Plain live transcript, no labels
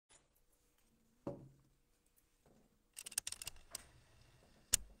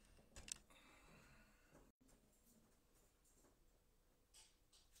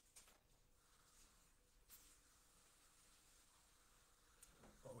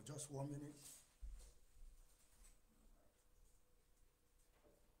just 1 minute.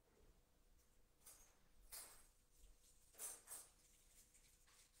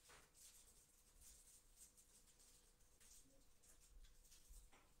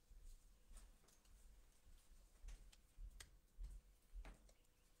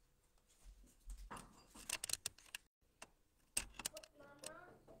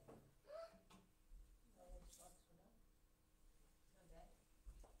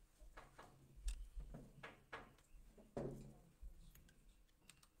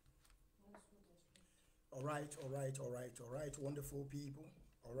 All right, wonderful people.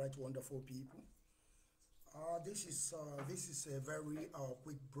 All right, wonderful people. This is a very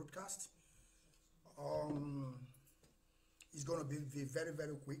quick broadcast. It's gonna be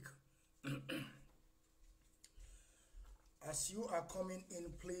very quick. As you are coming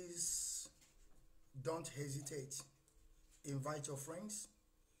in, please don't hesitate. Invite your friends.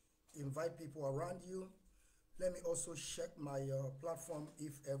 Invite people around you. Let me also check my platform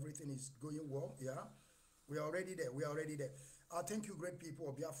if everything is going well. Yeah. We are already there. Thank you, great people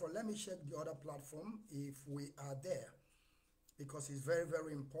of Biafra. Let me check the other platform if we are there, because it's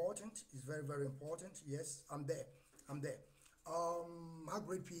very important. It's very important. Yes, I'm there. My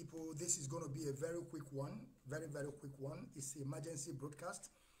great people, this is going to be a very quick one. Very quick one. It's an emergency broadcast.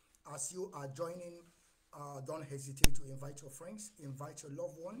 As you are joining, don't hesitate to invite your friends, invite your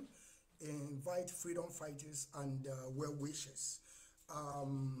loved one, invite freedom fighters and well-wishers.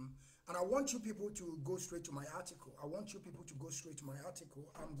 And I want you people to go straight to my article. I'm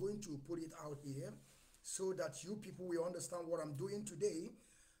going to put it out here so that you people will understand what I'm doing today.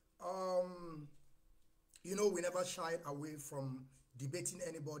 You know, we never shied away from debating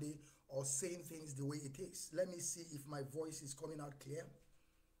anybody or saying things the way it is. Let me see if my voice is coming out clear.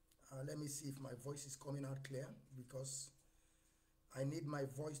 Because I need my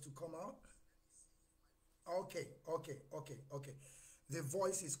voice to come out. Okay. The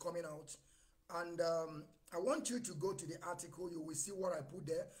voice is coming out. And I want you to go to the article. You will see what I put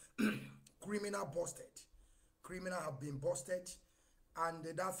there. Criminal busted. Criminal have been busted. And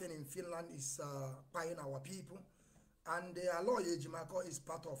that thing in Finland is buying our people. And Aloye Jimako is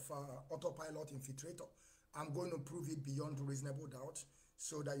part of autopilot infiltrator. I'm going to prove it beyond reasonable doubt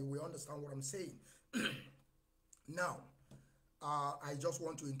so that you will understand what I'm saying. Now, I just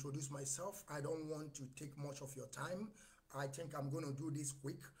want to introduce myself. I don't want to take much of your time. I think I'm going to do this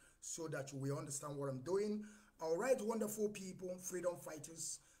quick so that you will understand what I'm doing. All right, wonderful people, freedom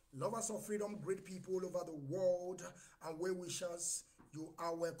fighters, lovers of freedom, great people all over the world, and well-wishers. You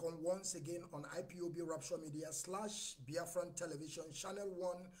are welcome once again on IPOB Rapture Media / Biafran Television Channel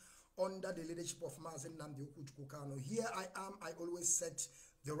 1 under the leadership of Mazi Nnamdi Kanu. Here I am. I always set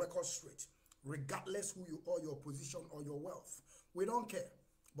the record straight, regardless who you are, your position or your wealth. We don't care,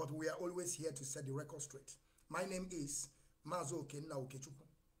 but we are always here to set the record straight. My name is Mazi Nwachineke,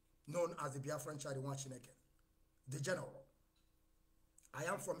 known as the Biafran Nwachineke, the General. I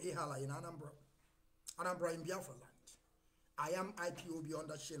am from Ihala in Anambra in Biafra land. I am IPOB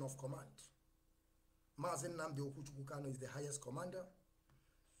under chain of command. Mazi Nnamdi Kanu is the highest commander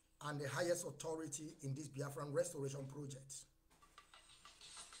and the highest authority in this Biafran restoration project.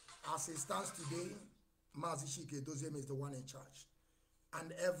 As it stands today, Mazi Nwachineke is the one in charge,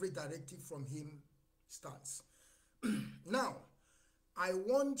 and every directive from him stands. Now, I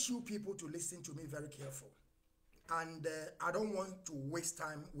want you people to listen to me very careful, and I don't want to waste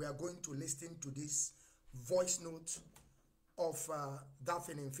time. We are going to listen to this voice note of that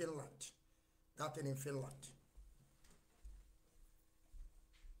thing in Finland. That thing in Finland.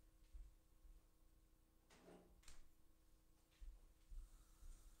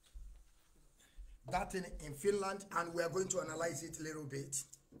 That thing in Finland, and we are going to analyze it a little bit.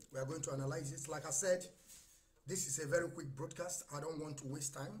 We are going to analyze it. Like I said, this is a very quick broadcast. I don't want to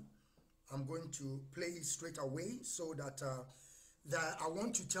waste time. I'm going to play it straight away so that, I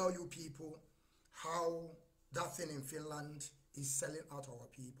want to tell you people how that thing in Finland is selling out our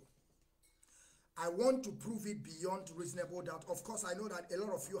people. I want to prove it beyond reasonable doubt. Of course, I know that a lot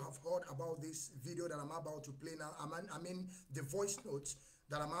of you have heard about this video that I'm about to play now. I mean the voice notes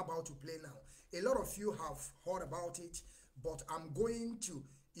that I'm about to play now. A lot of you have heard about it, but I'm going to,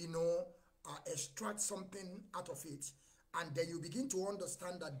 extract something out of it. And then you begin to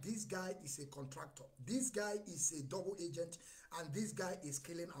understand that this guy is a contractor. This guy is a double agent, and this guy is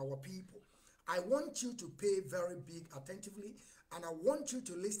killing our people. I want you to pay very big attentively, and I want you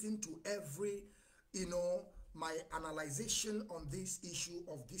to listen to every, my analyzation on this issue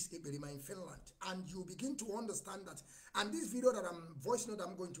of this Iberima in Finland. And you begin to understand that, and this video that voice note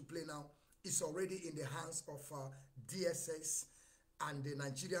I'm going to play now is already in the hands of DSS and the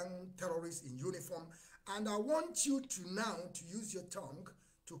Nigerian terrorists in uniform. And I want you to now to use your tongue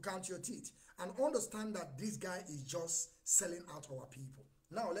to count your teeth and understand that this guy is just selling out our people.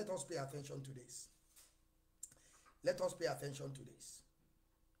 Now let us pay attention to this. Let us pay attention to this.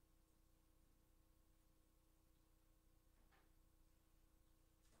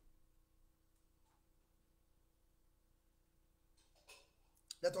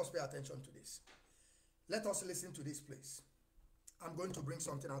 Let us pay attention to this. Let us listen to this, please. I'm going to bring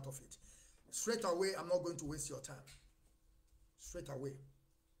something out of it. Straight away, I'm not going to waste your time. Straight away.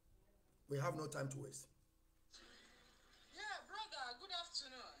 We have no time to waste. Yeah, brother, good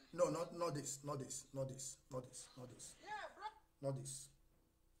afternoon. No, not this. Yeah, bro. Not this.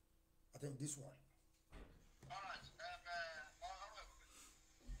 I think this one. All right.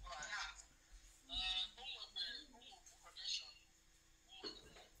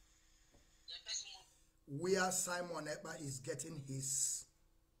 Where Simon Ekpa is getting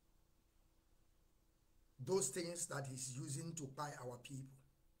those things that he's using to buy our people.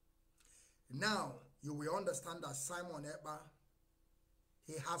 Now, you will understand that Simon Ekpa,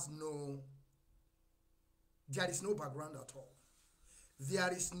 there is no background at all.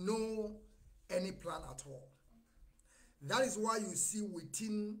 There is no any plan at all. That is why you see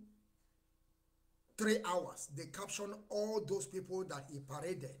within 3 hours, they captioned all those people that he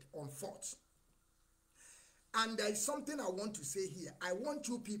paraded on foot. And there is something I want to say here. I want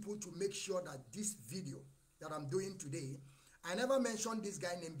you people to make sure that this video that I'm doing today, I never mentioned this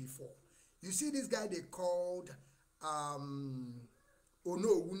guy name before. You see this guy they called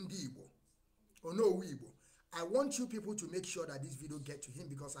Onowundibo. I want you people to make sure that this video get to him,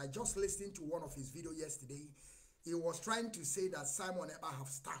 because I just listened to one of his videos yesterday. He was trying to say that Simon Ekpa have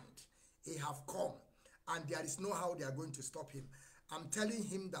stand. He have come. And there is no how they are going to stop him. I'm telling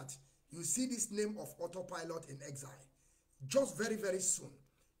him that you see this name of autopilot in exile. Just very, very soon,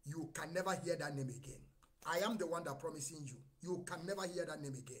 you can never hear that name again. I am the one that promising you. You can never hear that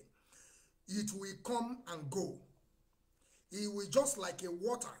name again. It will come and go. It will just like a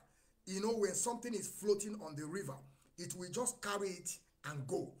water. You know, when something is floating on the river, it will just carry it and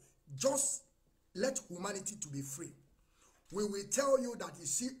go. Just let humanity to be free. We will tell you that you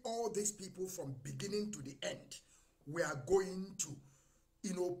see all these people from beginning to the end, we are going to,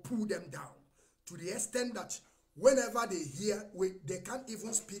 pull them down to the extent that whenever they hear, they can't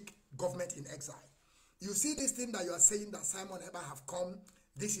even speak government in exile. You see this thing that you are saying that Simon Ekpa have come.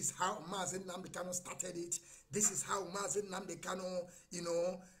 This is how Mazi Nwachineke started it. This is how Mazi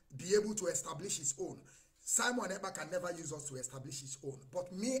Nwachineke, be able to establish his own. Simon Ekpa can never use us to establish his own.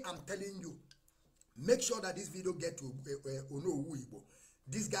 But me, I'm telling you, make sure that this video get to Onowuibo.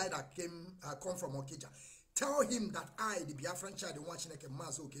 This guy that come from Okija. Tell him that I, the Biafran child, Nwachineke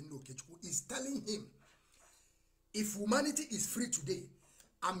Mazi Nwachineke, is telling him, if humanity is free today,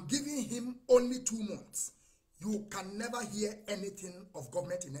 I'm giving him only 2 months. You can never hear anything of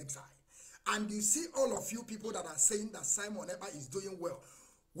government in exile. And you see all of you people that are saying that Simon Ekpa is doing well.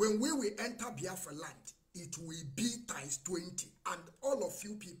 When we will enter Biafra land, it will be times 20. And all of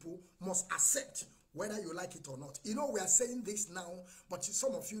you people must accept whether you like it or not. We are saying this now, but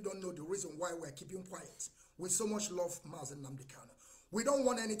some of you don't know the reason why we're keeping quiet. We so much love Mazi Nnamdi Kanu. We don't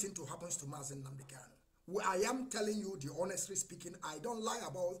want anything to happen to Mazi Nnamdi Kanu. I am telling you the honestly speaking, I don't lie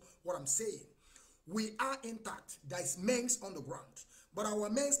about what I'm saying. We are intact. There is men on the ground. But our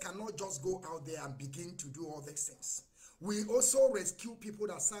men cannot just go out there and begin to do all these things. We also rescue people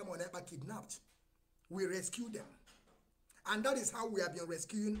that Simon Ekpa kidnapped. We rescue them. And that is how we have been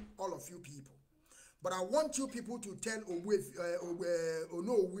rescuing all of you people. But I want you people to tell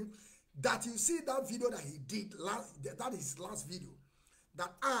Onowu that you see that video that he did, that is last video,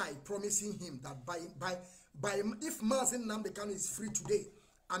 that I promising him that by if Mazi Nnamdi Kanu is free today,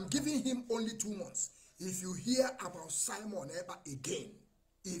 I'm giving him only 2 months. If you hear about Simon Ekpa again,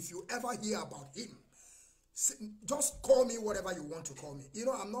 if you ever hear about him, just call me whatever you want to call me.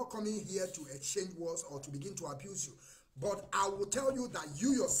 I'm not coming here to exchange words or to begin to abuse you. But I will tell you that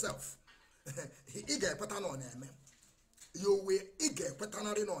you yourself, you will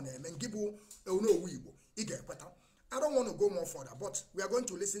I don't want to go more further, but we are going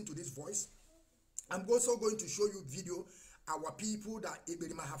to listen to this voice. I'm also going to show you video our people that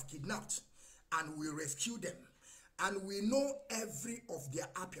Iberima have kidnapped, and we rescue them. And we know every of their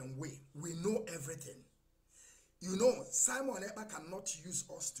up and way. We know everything. Simon Ekpa cannot use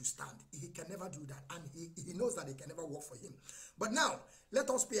us to stand. He can never do that. And he knows that it can never work for him. But now, let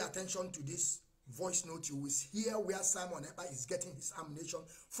us pay attention to this voice note. You will hear where Simon Ekpa is getting his ammunition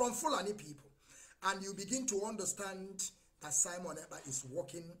from Fulani people. And you begin to understand that Simon Ekpa is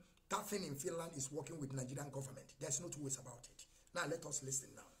working, that thing in Finland is working with Nigerian government. There's no two ways about it. Now let us listen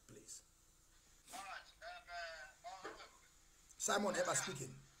now, please. All right. Simon Ever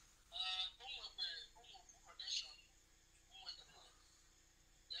speaking.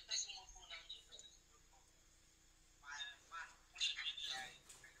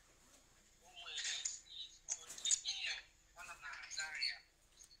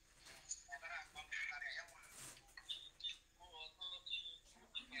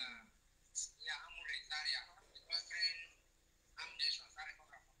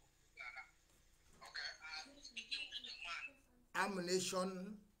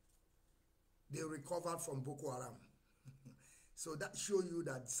 Ammunition they recovered from Boko Haram. So that shows you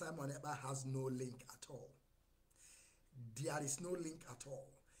that Simon Eber has no link at all. There is no link at all.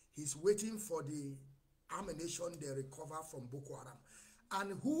 He's waiting for the ammunition they recover from Boko Haram.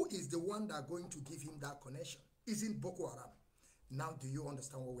 And who is the one that going to give him that connection? Isn't Boko Haram? Now do you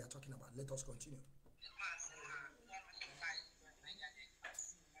understand what we are talking about? Let us continue.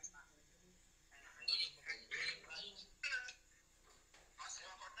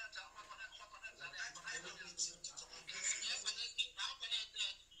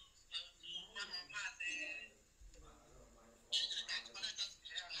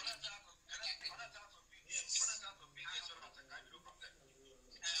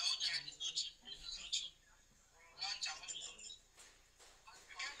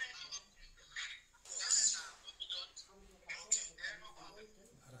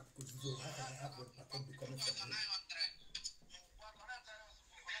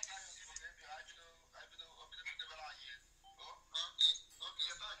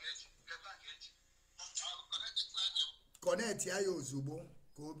 Connect ya ozugbo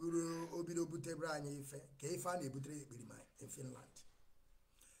ka obido butere anyị ife ka ife a na-ebutere ekperima in Finland.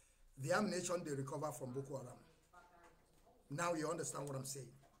 The ammunition they recover from Boko Haram. Now you understand what I'm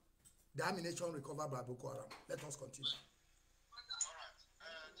saying. The ammunition recovered by Boko Haram. Let us continue.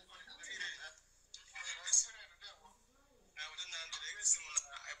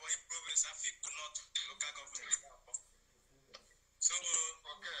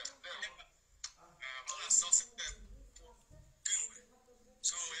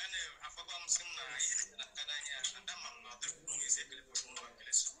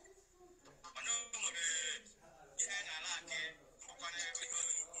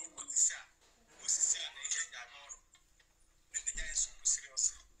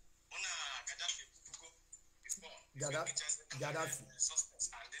 Gaddafi.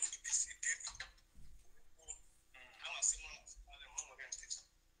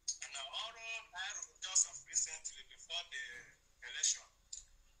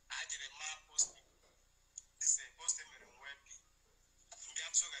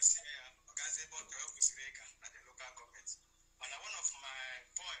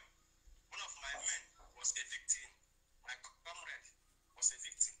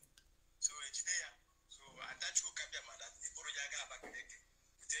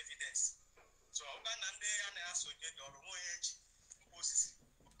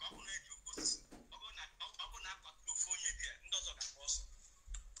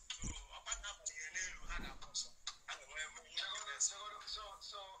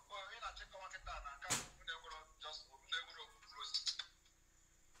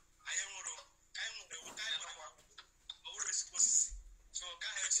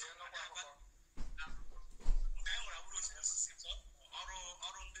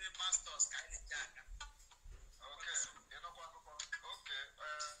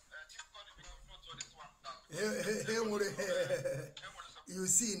 You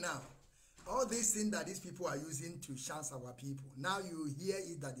see now, all these things that these people are using to chance our people. Now you hear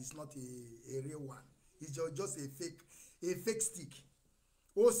it that it's not a real one. It's just a fake stick.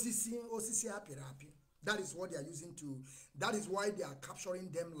 OCC happy. That is what they are using to. That is why they are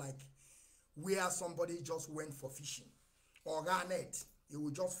capturing them like where somebody just went for fishing. Or net, it will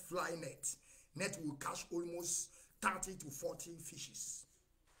just fly net. Net will catch almost 30 to 40 fishes.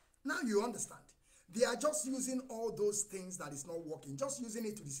 Now you understand. They are just using all those things that is not working, just using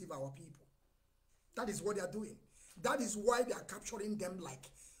it to deceive our people. That is what they are doing. That is why they are capturing them like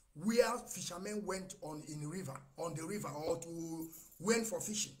where fishermen went on the river or to went for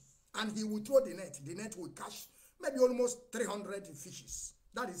fishing. And he will throw the net will catch maybe almost 300 fishes.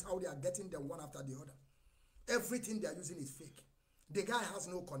 That is how they are getting them one after the other. Everything they are using is fake. The guy has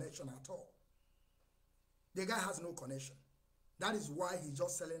no connection at all. The guy has no connection. That is why he's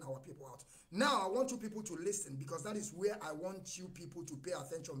just selling our people out. Now, I want you people to listen because that is where I want you people to pay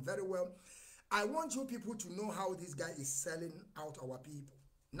attention very well. I want you people to know how this guy is selling out our people.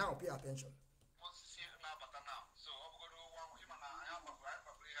 Now, pay attention.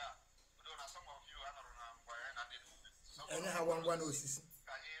 Anyhow, one OCC.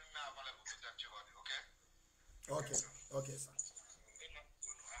 Okay, okay, sir.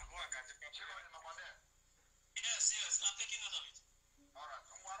 Yes, I'm taking note of it. All right,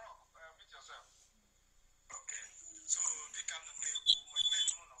 meet yourself. Okay. So they come to me, my men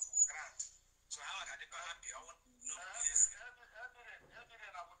grant. So how are they happy? I want to know. I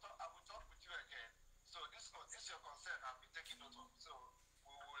will talk with you again. So this is your concern. I'll be taking note of. So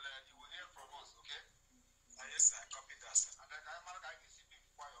we will you will hear from us, okay? Yes, sir. Copy that, sir. And then I'm going to see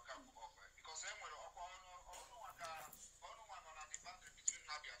before you come off because then when one on the boundary between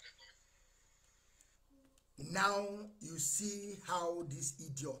Nabi and Legoy. Now you see how this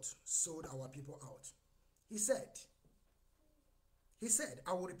idiot sold our people out. He said,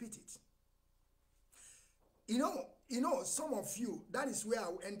 I will repeat it. You know, some of you, that is where I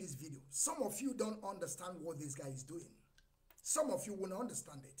will end this video. Some of you don't understand what this guy is doing. Some of you will not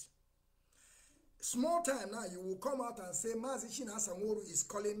understand it. Small time now, you will come out and say, Mazi Nwachineke is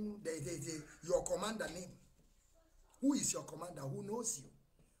calling your commander name. Who is your commander? Who knows you?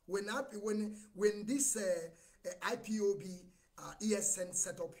 When this IPOB ESN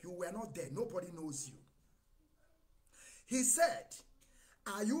set up, you were not there. Nobody knows you. He said,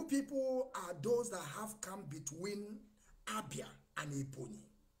 are you people are those that have come between Abia and Ebonyi?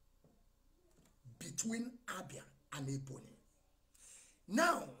 Between Abia and Ebonyi.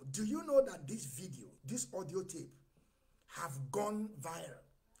 Now, do you know that this video, this audio tape, have gone viral?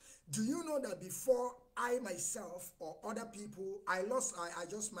 Do you know that before I myself or other people, I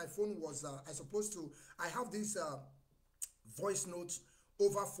just, my phone was, I have this voice note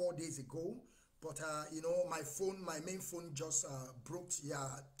over 4 days ago, but my main phone just broke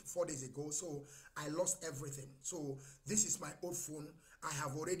 4 days ago, so I lost everything. So this is my old phone. I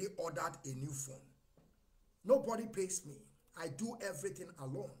have already ordered a new phone. Nobody pays me. I do everything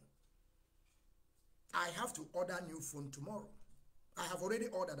alone. I have to order a new phone tomorrow. I have already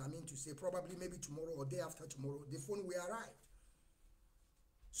ordered, probably maybe tomorrow or day after tomorrow, the phone will arrive.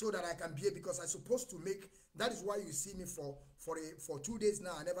 So that I can be, because I'm supposed to make, that is why you see me for 2 days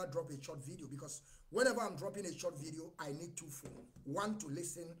now, I never drop a short video, because whenever I'm dropping a short video, I need two phones. One to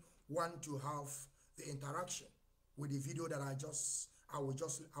listen, one to have the interaction with the video that I will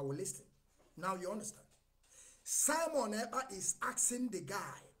listen. Now you understand. Simon Eber is asking the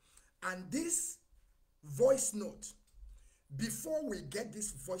guy, and this voice note, before we get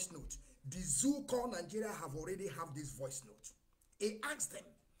this voice note, the Zoo Call Nigeria have already have this voice note. He asked them,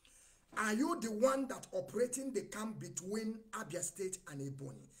 are you the one that operating the camp between Abia State and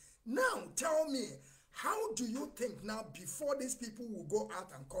Ebonyi? Now tell me, how do you think now, before these people will go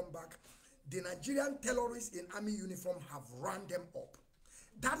out and come back, the Nigerian terrorists in army uniform have run them up?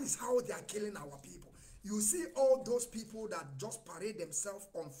 That is how they are killing our people. You see all those people that just parade themselves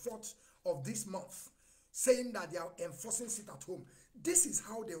on 4th of this month, saying that they are enforcing sit at home. This is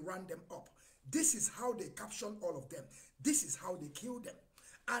how they run them up. This is how they capture all of them. This is how they kill them.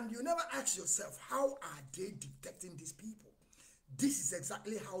 And you never ask yourself, how are they detecting these people? This is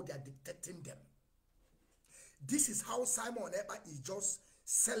exactly how they are detecting them. This is how Simon Eber is just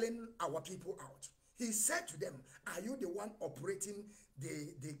selling our people out. He said to them, are you the one operating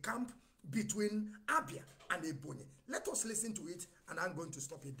the camp between Abia and Ebonyi? Let us listen to it, and I'm going to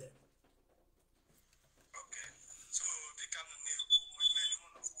stop it there. Okay. So they come to me, my men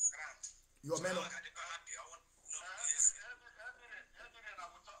of grant. Your men of...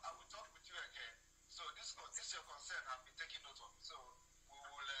 I will talk with you again. So this is your concern. I'll be taking note of. So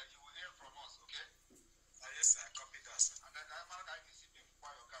you will hear from us, okay? Yes, sir. Copy that, sir. And then I'm going to see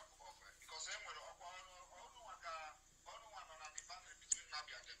before you come off. Because then when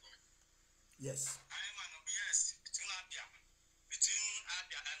yes. Between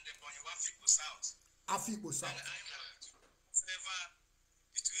Abia and the Bonny, Afipo South. Afipo South. River,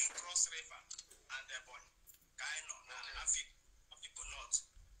 between Cross River and the Bonny. Kanu, Afipo North.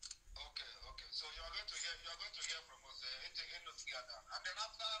 Okay. So you are going to hear from us. Together. And then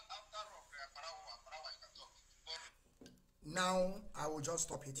after Parawa, you can talk. Now I will just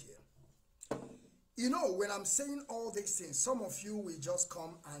stop it here. You know, when I'm saying all these things, some of you will just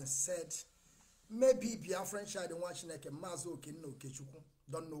come and said, maybe Biafrans Nwachineke Mazi Nwachineke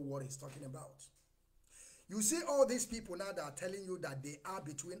don't know what he's talking about. You see all these people now that are telling you that they are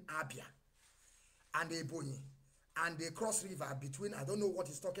between Abia and Ebonyi, and the Cross River between, I don't know what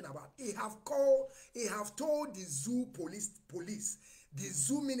he's talking about. He have told the zoo police, the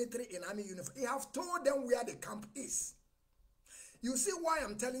zoo military in army uniform, he have told them where the camp is. You see why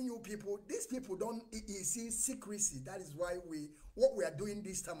I'm telling you people, these people don't, you see secrecy. That is why what we are doing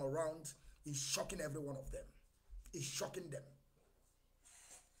this time around is shocking every one of them. It's shocking them.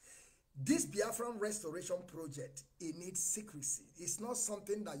 This Biafran restoration project, it needs secrecy. It's not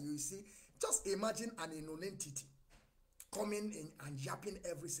something that you see. Just imagine an unknown entity coming in and yapping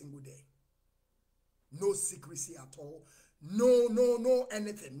every single day. No secrecy at all. No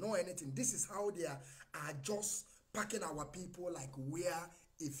anything. No anything. This is how they are just packing our people like where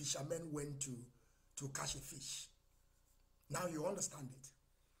a fisherman went to catch a fish. Now you understand it.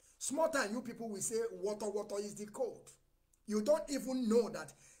 Small time, you people will say, water is the code. You don't even know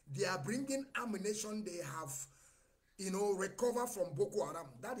that they are bringing ammunition they have, recovered from Boko Haram.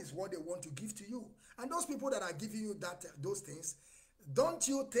 That is what they want to give to you. And those people that are giving you those things, don't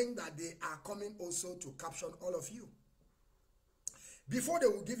you think that they are coming also to capture all of you? Before they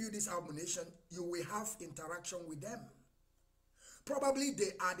will give you this ammunition, you will have interaction with them. Probably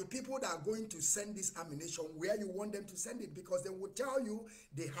they are the people that are going to send this ammunition where you want them to send it, because they will tell you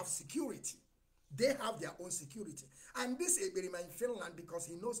they have security. They have their own security. And this Eberima in Finland, because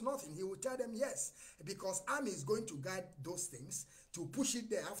he knows nothing, he will tell them yes, because army is going to guide those things to push it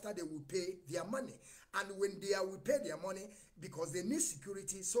there after they will pay their money. And when they will pay their money, because they need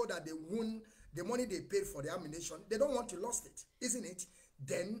security so that they won't, the money they paid for the ammunition, they don't want to lose it, isn't it?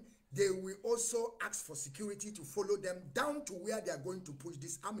 Then they will also ask for security to follow them down to where they are going to push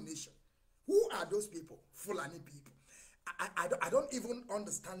this ammunition. Who are those people? Fulani people. I don't even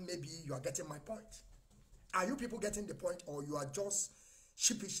understand. Maybe you are getting my point. Are you people getting the point, or you are just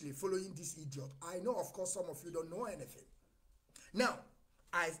sheepishly following this idiot? I know, of course, some of you don't know anything. Now,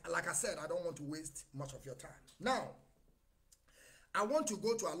 like I said, I don't want to waste much of your time. Now, I want to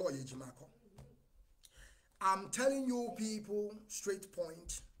go to Aloye Jimako. I'm telling you people, straight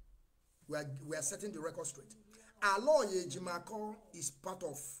point. We are setting the record straight. Aloye Jimako is part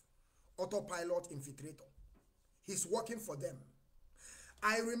of Autopilot Infiltrator. He's working for them.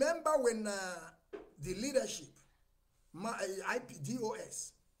 I remember when the leadership,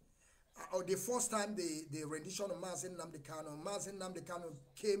 IPDOS, or the first time the rendition of Mazi Nwachineke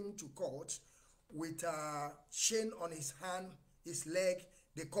came to court with a chain on his hand, his leg,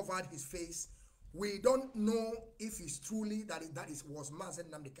 they covered his face. We don't know if it's truly that was Mazi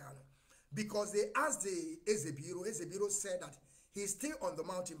Nwachineke, because they asked the Ezebiro said that he's still on the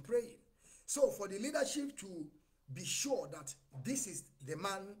mountain praying. So for the leadership to be sure that this is the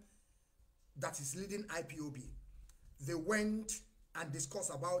man that is leading IPOB, they went and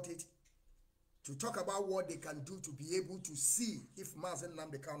discussed about it to talk about what they can do to be able to see if Mazi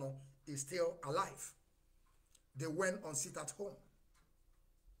Nwachineke is still alive. They went on sit at home.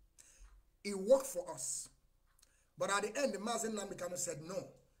 It worked for us. But at the end, Mazi Nwachineke said no,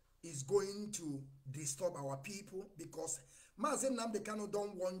 it's going to disturb our people, because Mazi Nwachineke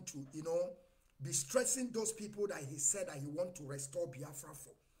don't want to, be stressing those people that he said that he want to restore Biafra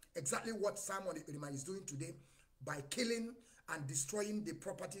for. Exactly what Simon Ekperima is doing today, by killing and destroying the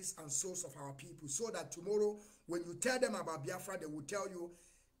properties and souls of our people, so that tomorrow when you tell them about Biafra, they will tell you,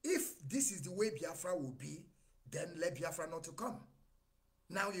 if this is the way Biafra will be, then let Biafra not to come.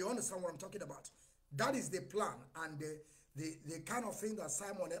 Now you understand what I'm talking about. That is the plan and the kind of thing that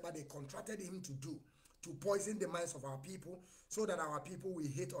Simon Ekperima, they contracted him to do, to poison the minds of our people, so that our people will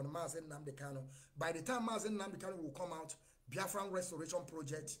hate on Mazi Nwachineke. By the time Mazi Nwachineke will come out, Biafran Restoration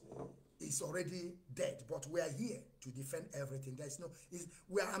Project is already dead. But we are here to defend everything. There is no,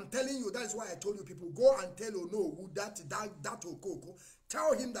 I'm telling you, that's why I told you people, go and tell Ono that Okoko,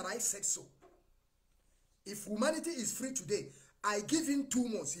 tell him that I said so. If humanity is free today, I give him 2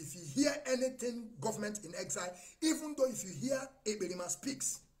 months. If you hear anything government in exile, even though if you hear Eberima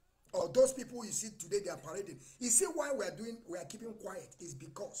speaks, or those people you see today, they are parading. You see why we are keeping quiet is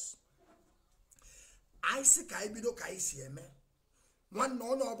because I see Kaibido Kaisieme. One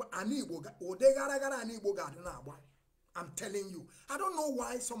no I'm telling you. I don't know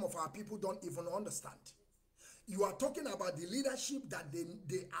why some of our people don't even understand. You are talking about the leadership that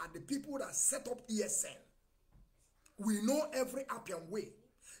they are the people that set up ESN. We know every Appian way.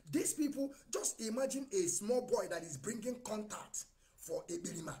 These people, just imagine a small boy that is bringing contact for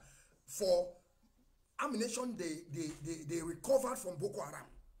Eberima, for ammunition they recovered from Boko Haram.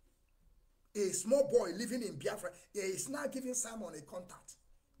 A small boy living in Biafra is now giving Simon a contact.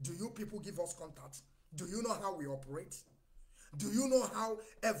 Do you people give us contact? Do you know how we operate? Do you know how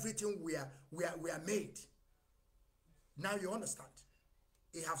everything we are made? Now you understand.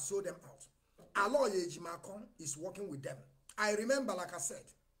 He have sold them out. Aloye Jimako is working with them. I remember, like I said,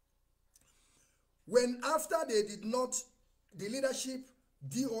 when after they did not, the leadership,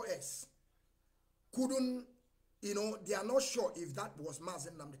 DOS, couldn't, they are not sure if that was Mazi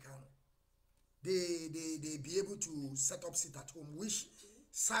Nwachineke. They be able to set up sit at home, which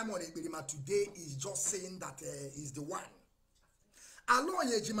Simon Ekperima today is just saying that is the one.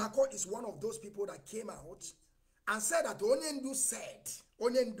 Aloye Jimako is one of those people that came out and said that Onyendu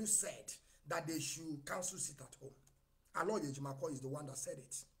said that they should council sit at home. Aloye Jimako is the one that said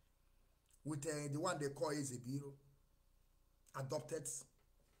it. With the one they call Ezebiro, adopted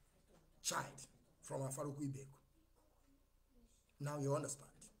child from Afaruku Ibeku. Now you understand.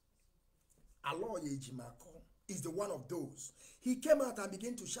 Aloye Jimako is the one of those. He came out and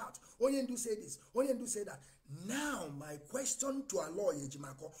began to shout, Onyendu say this, Onyendu say that. Now my question to Aloye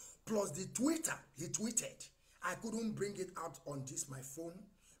Jimako, plus the Twitter, he tweeted. I couldn't bring it out on my phone,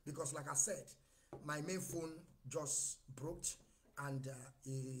 because like I said, my main phone just broke, and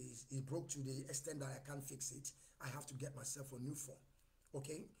it broke to the extent that I can't fix it. I have to get myself a new phone.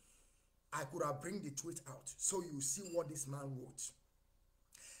 Okay? I could have bring the tweet out so you see what this man wrote.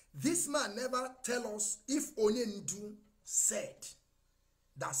 This man never tell us if Onyendu said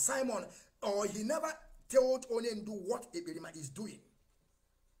that Simon, or he never told Onyendu what Eberima is doing.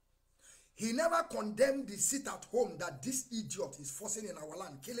 He never condemned the sit at home that this idiot is forcing in our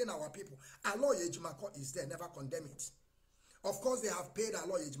land, killing our people. Aloye Jimako is there, never condemn it. Of course, they have paid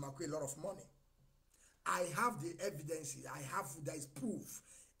Aloye Jimako a lot of money. I have the evidence, there is proof.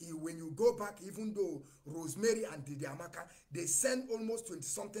 When you go back, even though Rosemary and Didi Amaka, they send almost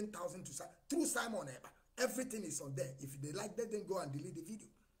 20-something thousand to through Simon Eba. Everything is on there. If they like that, then go and delete the video.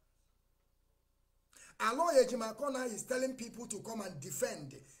 Aloye Jimakona is telling people to come and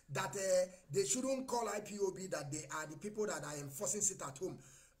defend that they shouldn't call IPOB, that they are the people that are enforcing sit at home.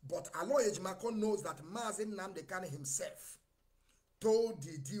 But Aloye Jimakona knows that Mazi Nwachineke himself told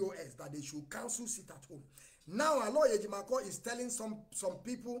the DOS that they should cancel sit at home. Now Aloye Jimako is telling some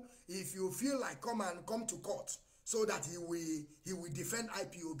people, if you feel like come to court, so that he will defend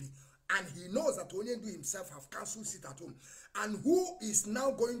IPOB. And he knows that Onyendu himself have cancelled sit at home. And who is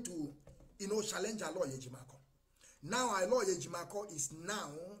now going to, challenge Aloye Jimako? Now Aloye Jimako is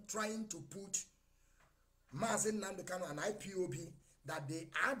now trying to put Mazi Nwachineke and IPOB, that they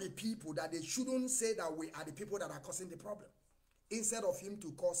are the people, that they shouldn't say that we are the people that are causing the problem. Instead of him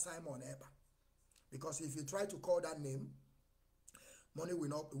to call Simon Eba. Because if you try to call that name, money will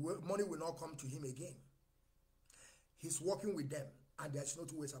not come to him again. He's working with them, and there's no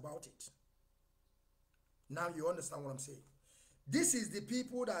two ways about it. Now you understand what I'm saying. This is the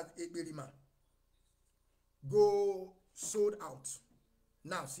people that Eberima go sold out.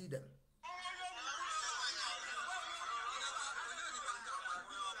 Now see them.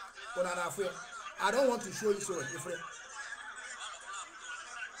 I don't want to show you so different.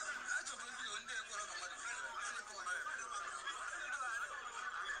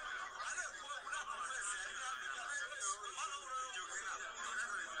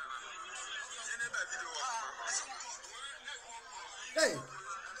 Hey,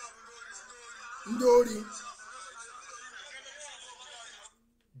 Ndori.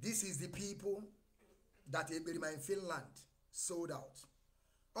 This is the people that Eberima in Finland sold out.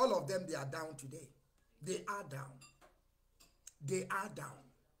 All of them, they are down today. They are down. They are down.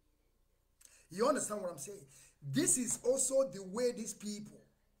 You understand what I'm saying? This is also the way these people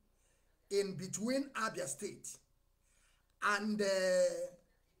in between Abia State and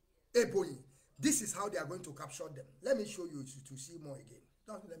Ebonyi, this is how they are going to capture them. Let me show you to see more again.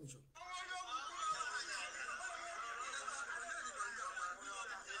 Let me show you.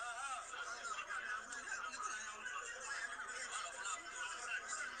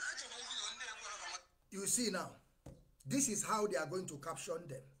 You see now, this is how they are going to capture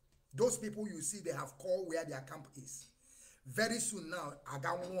them. Those people you see, they have called where their camp is. Very soon now, I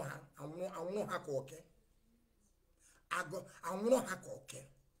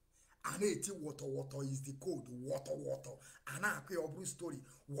water is the code. Water. And I a story.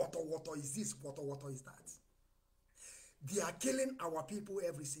 Water is this. Water is that. They are killing our people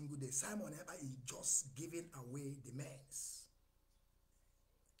every single day. Simon Eba is just giving away the mess.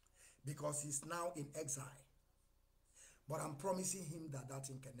 Because he's now in exile. But I'm promising him that that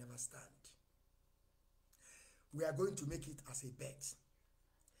thing can never stand. We are going to make it as a bet.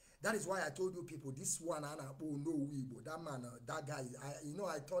 That is why I told you people, this one, that man, that guy,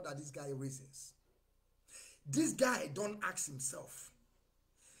 I thought that this guy racist. This guy don't ask himself.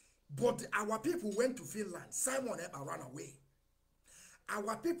 But our people went to Finland. Simon Eba ran away.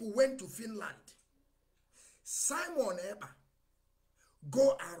 Our people went to Finland. Simon Eba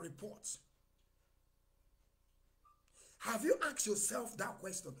go and report. Have you asked yourself that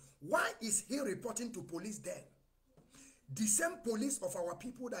question? Why is he reporting to police then? The same police of our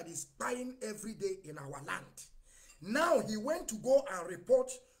people that is spying every day in our land. Now he went to go and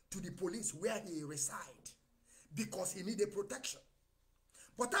report to the police where he resides because he needed protection.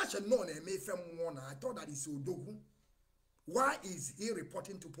 But I should know, I thought that is Odogu. Why is he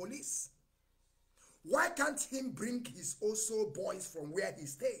reporting to police? Why can't he bring his also boys from where he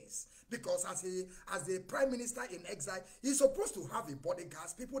stays? Because as a prime minister in exile, he's supposed to have a bodyguard,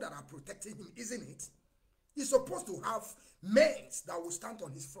 people that are protecting him, isn't it? He's supposed to have men that will stand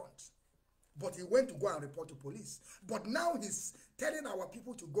on his front. But he went to go and report to police. But now he's telling our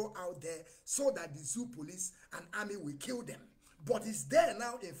people to go out there so that the zoo police and army will kill them. But he's there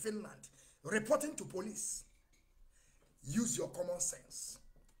now in Finland reporting to police. Use your common sense.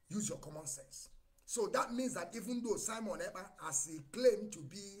 Use your common sense. So that means that even though Simon Ekpa, as he claimed to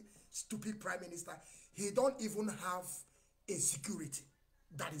be stupid prime minister, he don't even have a security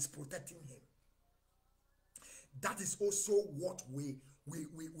that is protecting him. That is also what we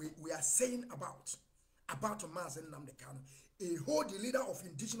are saying about Mazi Nnamdi Kanu. A whole the leader of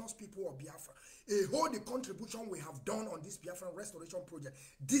indigenous people of Biafra, a whole the contribution we have done on this Biafran restoration project.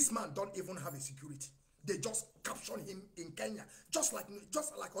 This man don't even have a security. They just captured him in Kenya, just like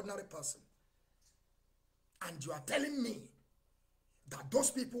ordinary person. And you are telling me that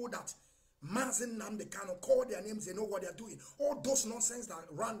those people that Mazi Nnamdi Kanu call their names, they know what they are doing. All those nonsense that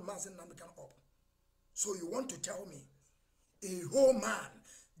ran Mazi Nnamdi Kanu up. So you want to tell me a whole man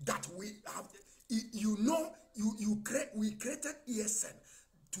that we have, we created ESN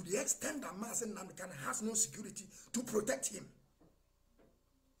to the extent that Mazi Nnamdi Kanu has no security to protect him.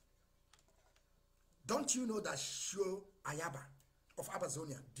 Don't you know that Sho Ayaba of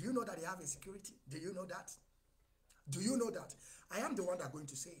Abazonia, do you know that they have a security? Do you know that? Do you know that? I am the one that is going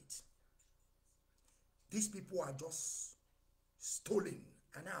to say it. These people are just stolen.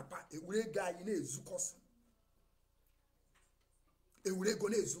 And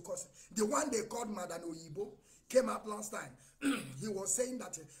the one they called Madan Oyibo came out last time. He was saying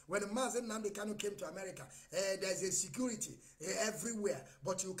that when Mazi Nnamdi Kanu came to America, there's a security everywhere,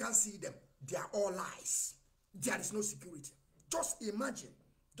 but you can't see them. They are all lies. There is no security. Just imagine.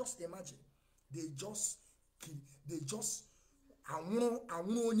 They just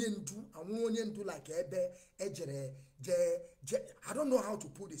I don't know how to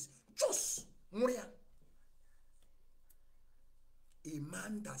put this. Just a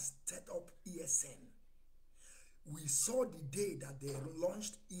man that set up ESN. We saw the day that they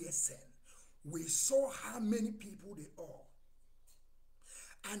launched ESN. We saw how many people they are.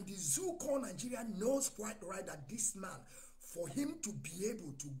 And the zoo called Nigeria knows quite right that this man, for him to be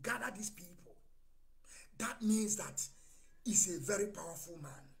able to gather these people, that means that he's a very powerful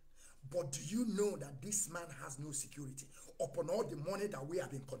man. But do you know that this man has no security upon all the money that we have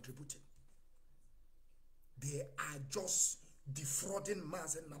been contributing? They are just defrauding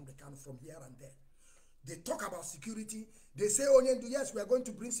Mazi Nnamdi Kanu from here and there. They talk about security. They say, oh, yes, we are going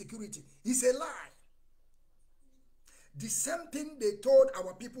to bring security. It's a lie. The same thing they told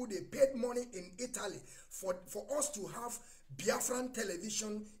our people, they paid money in Italy for us to have Biafran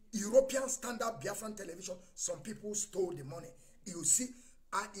television, European standard Biafran television. Some people stole the money. You see,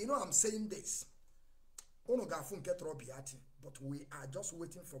 I'm saying this. But we are just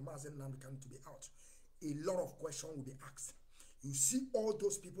waiting for Mazi Nnamdi Kanu to be out. A lot of questions will be asked. You see all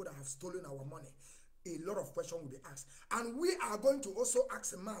those people that have stolen our money. A lot of questions will be asked. And we are going to also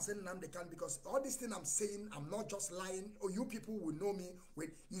ask Mazi Nnamdi Kanu, because all this thing I'm saying, I'm not just lying. Or you people will know me.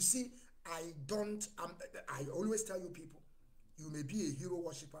 You see, I always tell you people, you may be a hero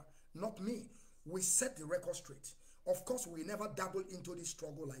worshipper, not me. We set the record straight. Of course, we never dabbled into this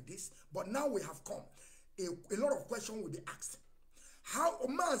struggle like this, but now we have come. A lot of questions will be asked. How,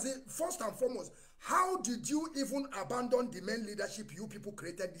 Mazi, first and foremost, how did you even abandon the main leadership you people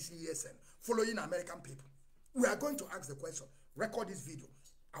created this ESN, following American people? We are going to ask the question. Record this video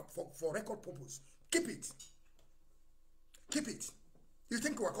for record purpose. Keep it. Keep it. You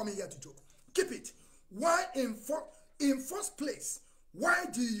think we are coming here to joke? Keep it. Why in first place, why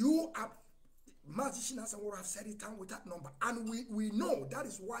do you Mazi Nwachineke would have said it down with that number? And we know that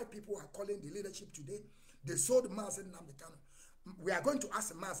is why people are calling the leadership today. They sold Mazi Nnamdi Kanu. We are going to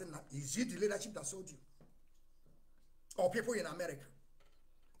ask Mazi Nnamdi, is it the leadership that sold you? Or people in America?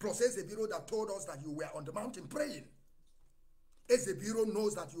 Plus, the bureau that told us that you were on the mountain praying. As the bureau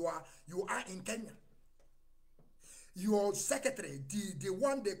knows that you are in Kenya. Your secretary, the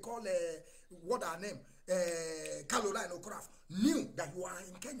one they call what her name, Caroline O'Craft, knew that you are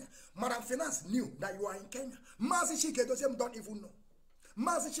in Kenya. Madam Finance knew that you are in Kenya. Mazi Nwachineke don't even know.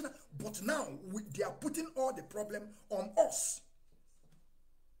 Mazi Nwachineke, but now they are putting all the problem on us.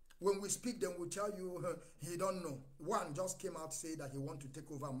 When we speak, then we'll tell you he don't know. One just came out to say that he want to take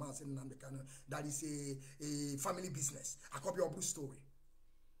over Mazi Nnamdi Kanu. That is a family business. A copy of Blue Story.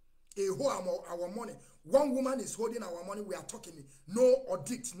 Our money. One woman is holding our money. We are talking. No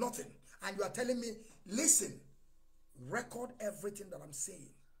audit, nothing. And you are telling me, listen, record everything that I'm saying.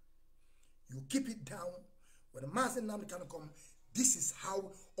 You keep it down. When Mazi Nwachineke can come, this is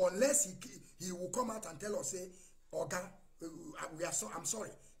how, unless he will come out and tell us, say, Oga, I'm sorry,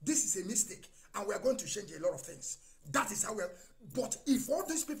 this is a mistake, and we are going to change a lot of things. That is how we are. But if all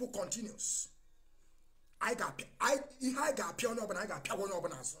these people continues, I got piano, but I got piano.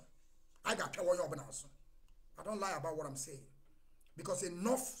 I don't lie about what I'm saying, because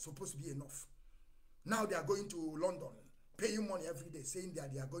enough supposed to be enough. Now they are going to London, paying money every day, saying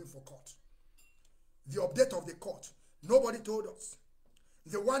that they are going for court. The update of the court, nobody told us.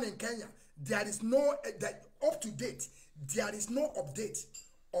 The one in Kenya, there is no, up to date, there is no update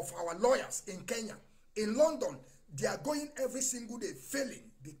of our lawyers in Kenya. In London, they are going every single day,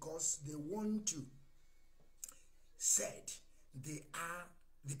 failing, because they want to said they are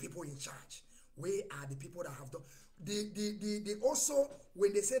the people in charge. We are the people that have done. They also,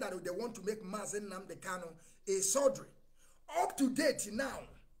 when they say that they want to make Mazi Nwachineke a surgery, up to date now,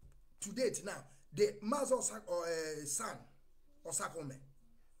 the Mazi son Osakome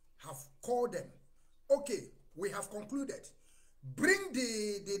have called them. Okay, we have concluded. Bring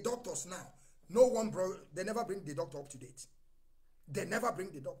the doctors now. No one bro, they never bring the doctor up to date. They never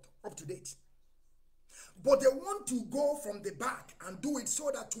bring the doctor up to date. But they want to go from the back and do it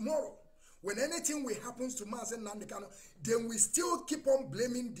so that tomorrow, when anything will happen to Mazi Nwachineke, then we still keep on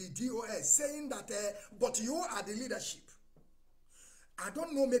blaming the DOS, saying that, but you are the leadership. I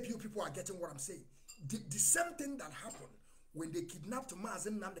don't know, maybe you people are getting what I'm saying. The same thing that happened when they kidnapped Mazi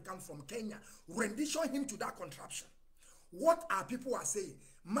Nwachineke from Kenya, rendition him to that contraption. What are people are saying?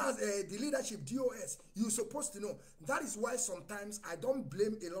 The leadership, DOS, you're supposed to know. That is why sometimes I don't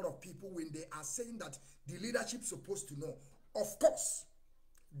blame a lot of people when they are saying that the leadership is supposed to know. Of course,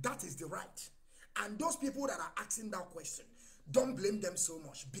 that is the right. And those people that are asking that question, don't blame them so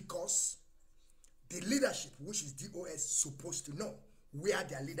much, because the leadership, which is DOS, supposed to know where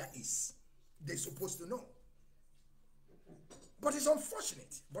their leader is. They're supposed to know. But it's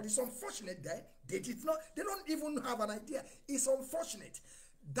unfortunate. That they did not, they don't even have an idea. It's unfortunate.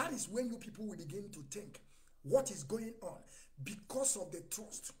 That is when you people will begin to think what is going on. Because of the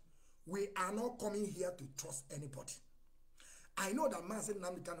trust, we are not coming here to trust anybody. I know that Mazi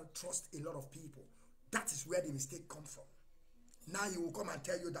Nwachineke cannot trust a lot of people. That is where the mistake comes from. Now he will come and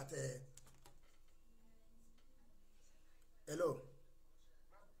tell you that, hello.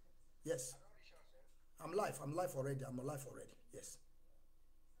 Yes. I'm live already. Yes.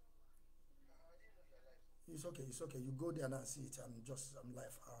 It's okay. You go there and see it. I'm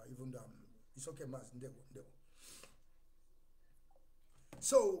live. Even though it's okay, man.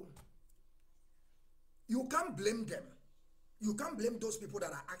 So you can't blame them. You can't blame those people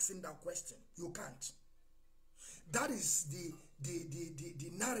that are asking that question. You can't. That is the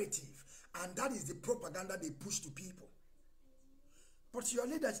narrative, and that is the propaganda they push to people. But your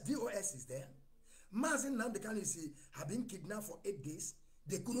leaders, DOS, is there. Mazi Nwachineke have been kidnapped for 8 days.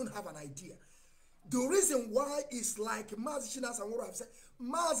 They couldn't have an idea. The reason why is like Mazi Chinas and what I've said,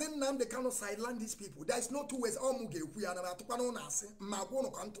 Mazi Nwachineke sideline these people. There is no two ways.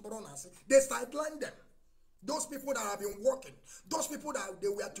 They sideline them. Those people that have been working, those people that they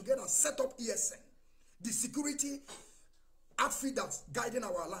were together, set up ESN, the security outfit that's guiding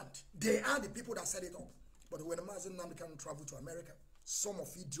our land. They are the people that set it up. But when Mazi Nwachineke travel to America, some of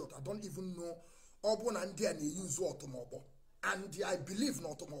idiots, I don't even know, and they use automobile. And I believe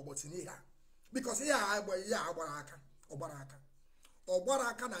not automobile in here. Because here, Obaraka,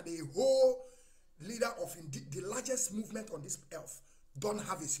 the whole leader of the largest movement on this earth, don't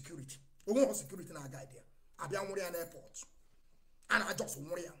have a security. We want security in our guide there. I be an airport. And I just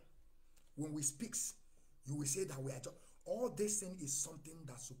worry. When we speak, you will say that we are just, all this thing is something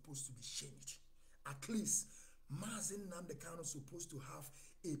that's supposed to be changed. At least, Mazi Nwachineke is supposed to have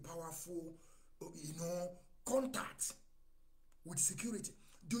a powerful, contact with security.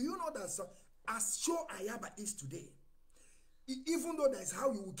 Do you know that as Sho Ayaba is today, even though that's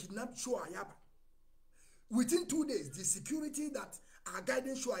how you will kidnap Sho Ayaba, within 2 days, the security that are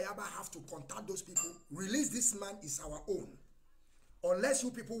guiding Sho Ayaba have to contact those people, release this man is our own. Unless you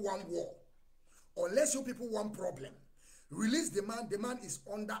people want war, unless you people want problem, release the man is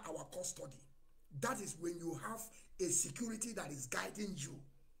under our custody. That is when you have a security that is guiding you.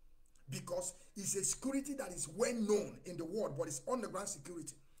 Because it's a security that is well known in the world, but it's underground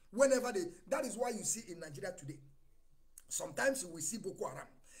security. Whenever that is why you see in Nigeria today, sometimes we see Boko Haram.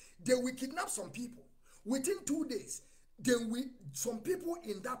 They will kidnap some people. Within 2 days, some people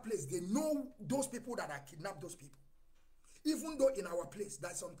in that place, they know those people that are kidnapped those people. Even though in our place,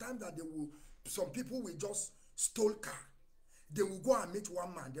 that sometimes that some people will just steal car. They will go and meet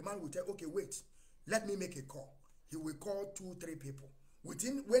one man. The man will tell, okay, wait, let me make a call. he will call 2-3 people.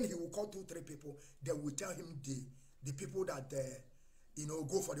 When he will call 2-3 people, they will tell him the people that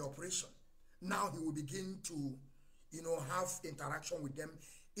go for the operation. Now he will begin to have interaction with them.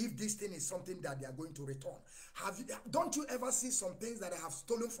 If this thing is something that they are going to return, don't you ever see some things that they have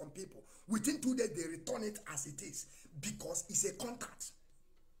stolen from people? Within 2 days they return it as it is because it's a contact.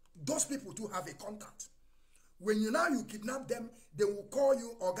 Those people too have a contact. When you kidnap them, they will call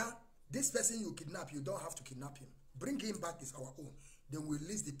you, Oga, this person you kidnap, you don't have to kidnap him. Bring him back, is our own. Then we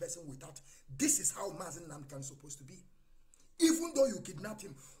release the person without. This is how Mazi Nwachineke is supposed to be. Even though you kidnap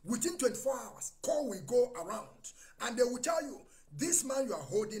him, within 24 hours, call will go around. And they will tell you, this man you are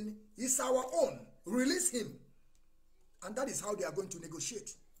holding is our own. Release him. And that is how they are going to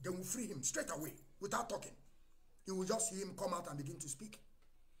negotiate. They will free him straight away without talking. You will just see him come out and begin to speak.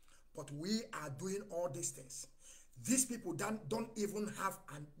 But we are doing all these things. These people don't even have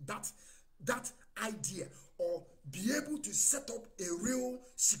that idea or be able to set up a real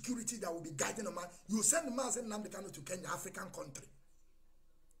security that will be guiding a man. You send Mazi Nwachineke to Kenya, African country.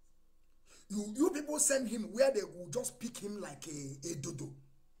 You people send him where they will just pick him like a dodo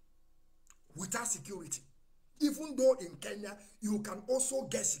without security. Even though in Kenya, you can also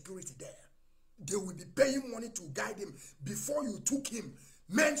get security there. They will be paying money to guide him. Before you took him,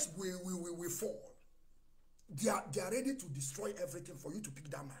 men will fall. They are ready to destroy everything for you to pick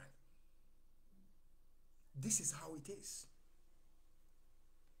that man. This is how it is.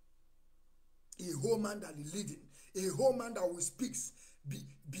 A whole man that is leading, a whole man that will speak.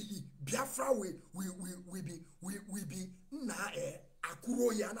 Biafra will be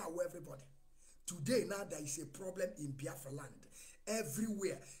Akuro Yana everybody. Today now there is a problem in Biafra land.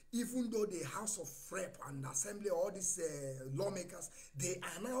 Everywhere, even though the House of Rep and Assembly, all these lawmakers, they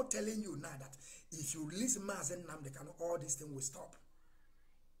are now telling you now that if you release Mazi Nwachineke, all this thing will stop.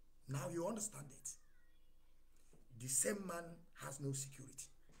 Now you understand it. The same man has no security.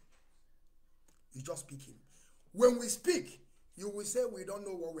 You just pick him. When we speak, you will say we don't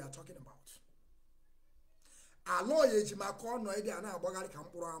know what we are talking about.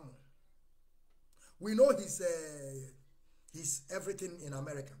 We know his everything in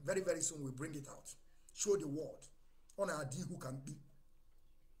America. Very, very soon we'll bring it out. Show the world. On our D who can be.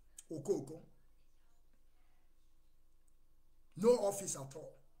 Oko. No office at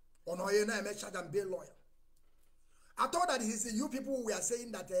all. On Oyena Emeka than bail lawyer. I thought that you people were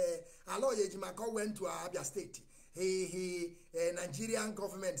saying that Aloy Ejimako went to Abia State. Nigerian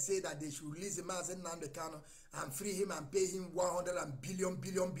government said that they should release the Mazi Nwachineke and free him and pay him 100 billion.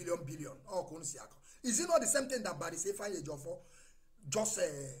 Oh, is it not the same thing that Barry Sefa Ejofo just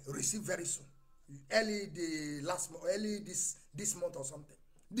received very soon? Early this month or something.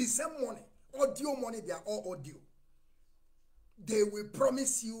 The same money. Audio money, they are all audio. They will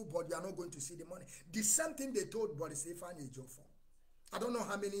promise you, but you are not going to see the money. The same thing they told Boris Efan Ejofo. I don't know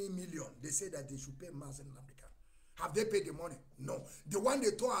how many million they say that they should pay Mazi Nwachineke. Have they paid the money? No. The one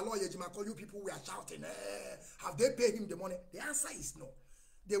they told Aloy Ejimako, you people were shouting, have they paid him the money? The answer is no.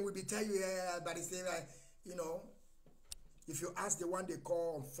 They will be telling you, but they say, if you ask the one they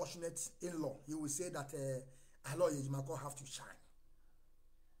call unfortunate in-law, he will say that Aloy Ejimako have to shine.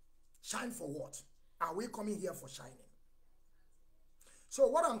 Shine for what? Are we coming here for shining? So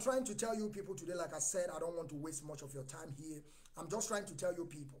what I'm trying to tell you people today, like I said, I don't want to waste much of your time here. I'm just trying to tell you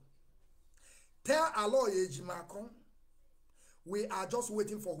people. Tell Aloy Ejimako, we are just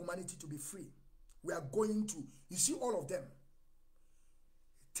waiting for humanity to be free. We are going to, you see all of them.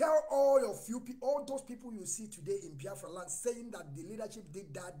 Tell all of you, all those people you see today in Biafra land saying that the leadership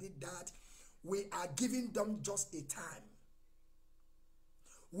did that. We are giving them just a time.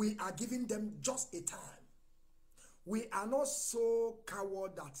 We are giving them just a time. We are not so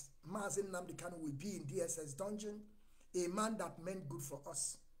coward that Mazi Nwachineke will be in DSS dungeon, a man that meant good for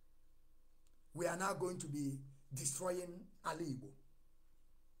us. We are now going to be destroying Ali Igbo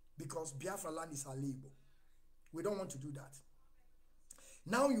because Biafra land is Ali Igbo. We don't want to do that.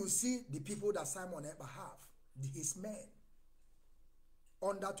 Now you see the people that Simon Ekpa have, his men.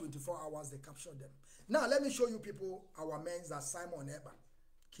 Under 24 hours, they captured them. Now let me show you people, our men that Simon Ekpa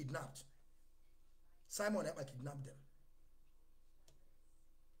kidnapped. Simon Ekpa kidnapped them.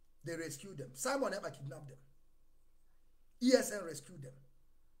 They rescued them. Simon Ekpa kidnapped them. ESN rescued them.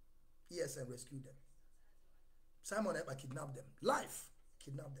 ESN rescued them. Simon Ekpa kidnapped them. Life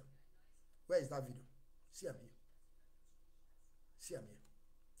kidnapped them. Where is that video? See him here. See him here.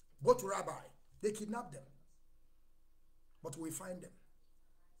 Go to Rabbi. They kidnapped them. But we find them.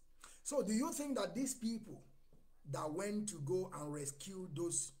 So do you think that these people that went to go and rescue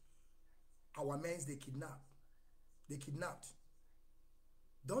those our men they kidnapped,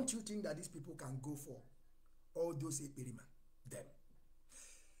 don't you think that these people can go for All those Ekperima, them.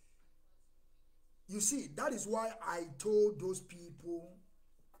 You see, that is why I told those people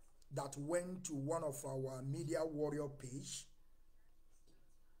that went to one of our media warrior page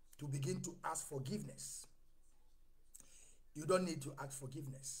to begin to ask forgiveness. You don't need to ask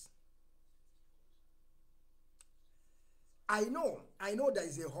forgiveness. I know there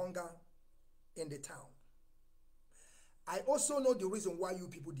is a hunger in the town. I also know the reason why you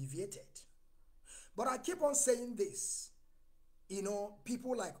people deviated. But I keep on saying this. You know,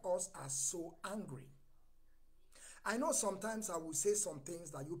 people like us are so angry. I know sometimes I will say some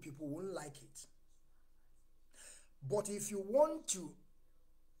things that you people won't like it. But if you want to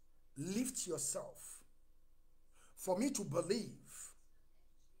lift yourself, for me to believe,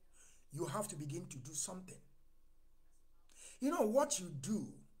 you have to begin to do something. You know, what you do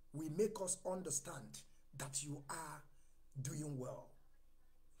will make us understand that you are doing well.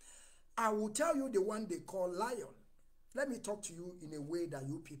 I will tell you the one they call lion. Let me talk to you in a way that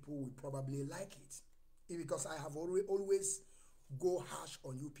you people will probably like it. Because I have always go harsh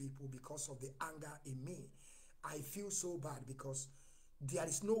on you people because of the anger in me. I feel so bad because there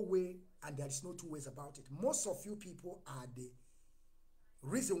is no way and there is no two ways about it. Most of you people are the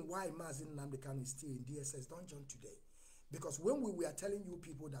reason why Mazi Nwachineke is still in DSS dungeon today. Because when we were telling you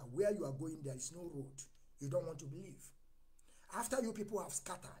people that where you are going there is no road, you don't want to believe. After you people have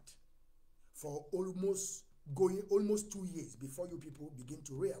scattered for almost 2 years before you people begin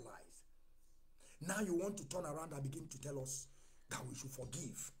to realize, now you want to turn around and begin to tell us that we should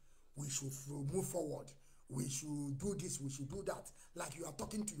forgive, we should move forward, we should do this, we should do that, like you are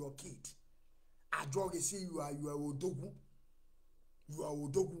talking to your kid. Ajoge say you are Odogu. You are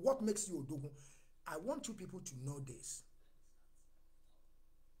Odogu. What makes you Odogu? I want you people to know this.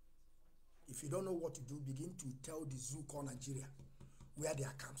 If you don't know what to do, begin to tell the zoo called Nigeria where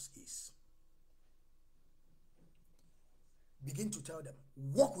their camps is. Begin to tell them,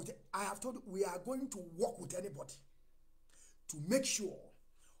 work with it. I have told you, we are going to work with anybody to make sure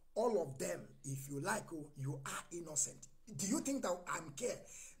all of them, if you like, you are innocent. Do you think that I'm care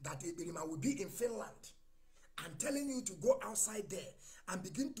that Ekperima will be in Finland and telling you to go outside there and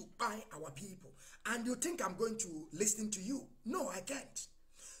begin to buy our people? And you think I'm going to listen to you? No, I can't.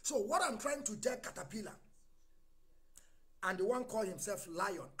 So what I'm trying to tell Caterpillar and the one called himself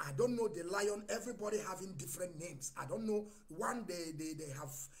Lion, I don't know the lion, everybody having different names. I don't know. One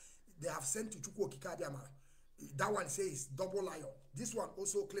they have sent to Chukwu Okikadiama. That one says double lion. This one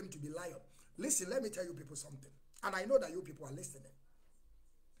also claimed to be lion. Listen, let me tell you people something. And I know that you people are listening.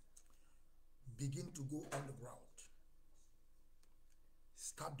 Begin to go on the ground.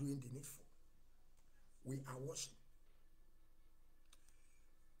 Start doing the needful. We are watching.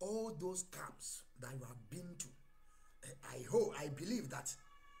 All those camps that you have been to, I believe that,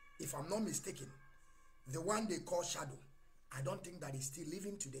 if I'm not mistaken, the one they call Shadow, I don't think that he's still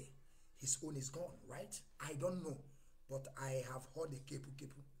living today. His own is gone, right? I don't know. But I have heard a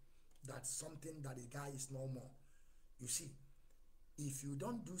kepu. That's something that the guy is no more. You see, if you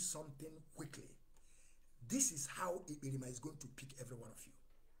don't do something quickly, this is how Ekperima is going to pick every one of you.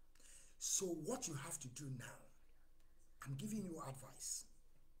 So what you have to do now, I'm giving you advice.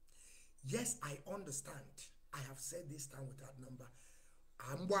 Yes, I understand. I have said this time without number.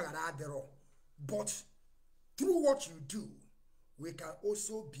 But through what you do, we can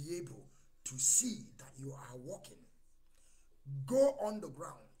also be able to see that you are walking. Go on the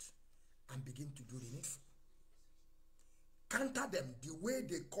ground and begin to do the needful. Counter them the way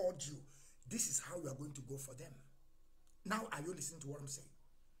they called you. This is how we are going to go for them. Now, are you listening to what I'm saying?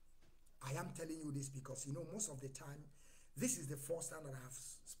 I am telling you this because, you know, most of the time, this is the first time that I have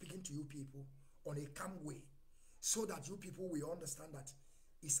speaking to you people on a calm way, so that you people will understand that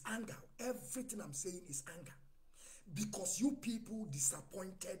it's anger. Everything I'm saying is anger. Because you people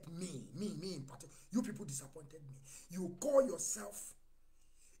disappointed me in particular. You people disappointed me. You call yourself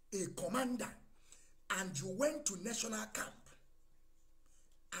a commander and you went to national camp,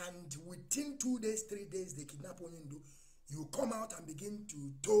 and within 2 days, 3 days, they kidnap Onyindu. You come out and begin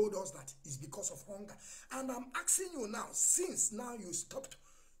to told us that it's because of hunger. And I'm asking you now, since now you stopped,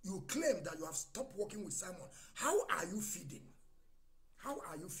 you claim that you have stopped working with Simon, how are you feeding? How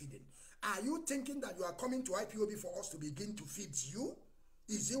are you feeding? Are you thinking that you are coming to IPOB for us to begin to feed you?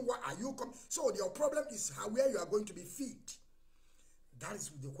 Is it what are you coming? So your problem is how where you are going to be fed. That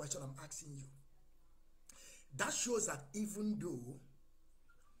is the question I'm asking you. That shows that even though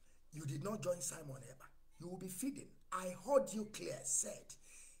you did not join Simon ever, you will be feeding. I heard you clear said,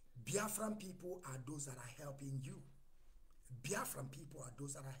 Biafran people are those that are helping you. Biafran people are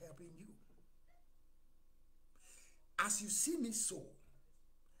those that are helping you. As you see me so,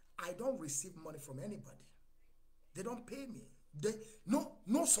 I don't receive money from anybody. They don't pay me. They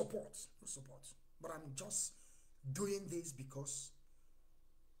no support. No support. But I'm just doing this because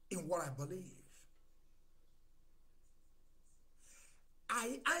in what I believe.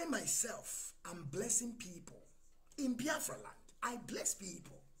 I myself am blessing people in Biafra land. I bless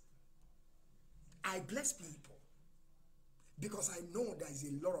people. I bless people because I know there is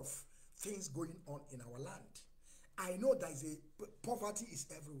a lot of things going on in our land. I know there is poverty is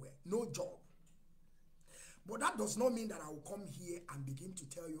everywhere, no job. But that does not mean that I will come here and begin to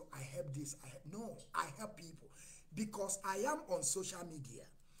tell you I help this. No, I help people because I am on social media.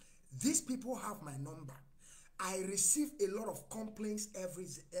 These people have my number. I receive a lot of complaints every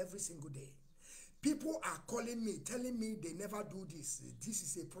single day. People are calling me, telling me they never do this. This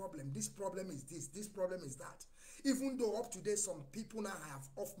is a problem. This problem is this. This problem is that. Even though up to date, some people now have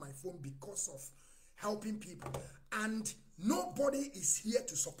off my phone because of helping people. And nobody is here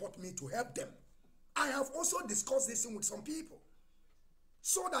to support me to help them. I have also discussed this with some people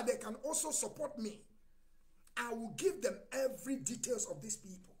so that they can also support me. I will give them every details of these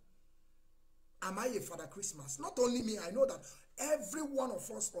people. Am I a Father Christmas? Not only me, I know that every one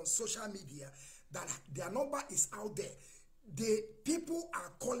of us on social media, that their number is out there. The people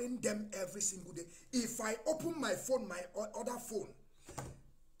are calling them every single day. If I open my phone, my other phone,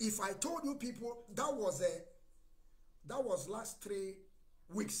 if I told you people, that was last 3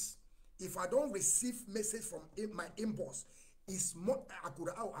 weeks. If I don't receive message from my inbox, it's more. I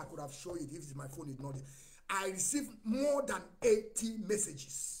could have shown it if my phone is not there. I received more than 80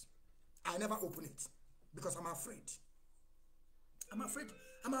 messages. I never open it because I'm afraid. I'm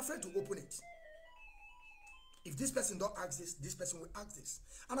afraid to open it. If this person don't ask this person will ask this.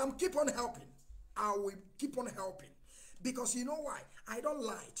 And I'm keep on helping. I will keep on helping. Because you know why? I don't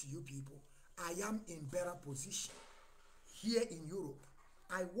lie to you people. I am in better position. Here in Europe,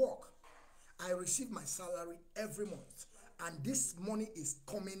 I work. I receive my salary every month. And this money is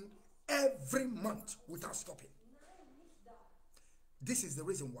coming every month without stopping. This is the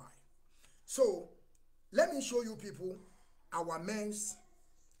reason why. So, let me show you people, our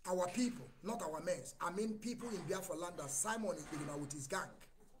people, not our men. I mean people in Biafra land that Simon is with his gang,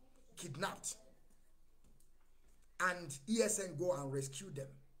 kidnapped. And ESN go and rescue them.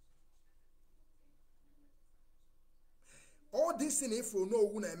 All this thing, if we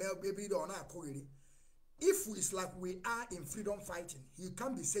know if it's like we are in freedom fighting, he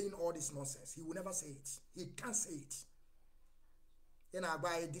can't be saying all this nonsense. He will never say it. He can't say it. You know,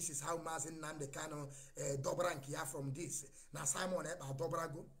 by this is how Mazi Nwachineke Kanu Dobrankia from this. Now Simon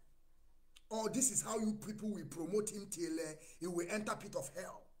Dobrago. Or this is how you people will promote him till he will enter pit of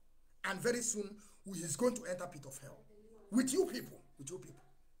hell. And very soon he is going to enter pit of hell. With you people. With you people.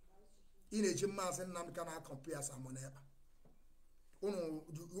 In a gym Mazi Nwachineke Kanu compare Simon Eba.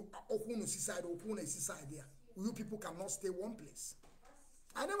 You people cannot stay one place.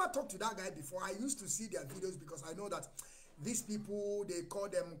 I never talked to that guy before. I used to see their videos because I know that these people, they call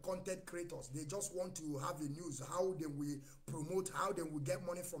them content creators. They just want to have the news, how they will promote, how they will get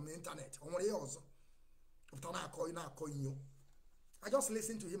money from the internet. I just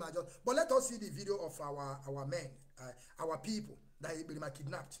listen to him. But let us see the video of our men, our people that they were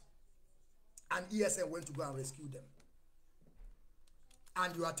kidnapped. And ESN went to go and rescue them.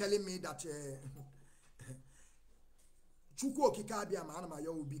 And you are telling me that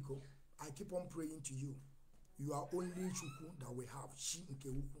I keep on praying to you. You are only Chukwu that we have.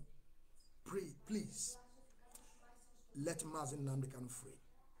 Pray, please. Let Mazi Nwachineke Kanu free.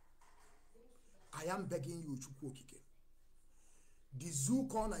 I am begging you, Chukwu Okike. The zoo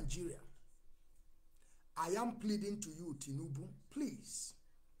called Nigeria. I am pleading to you, Tinubu. Please,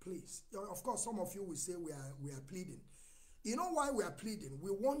 please. Of course, some of you will say we are pleading. You know why we are pleading? We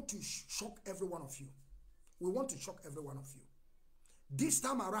want to shock every one of you. We want to shock every one of you. This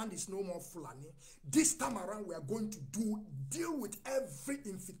time around is no more Fulani. This time around we are going to deal with every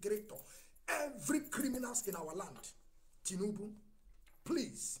infiltrator, every criminals in our land. Tinubu,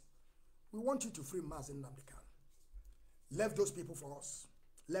 please, we want you to free Mazi Nwachineke Kanu. Left those people for us.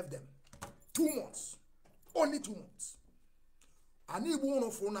 Left them. 2 months. Only 2 months. And if you want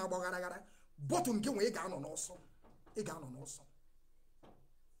to phone about bottom game we got on also.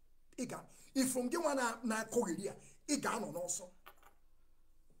 If from the one na Kogiria, it got on also.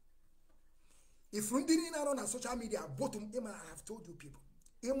 If from the on social media, bottom I have told you people.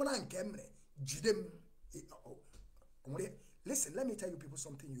 Listen, let me tell you people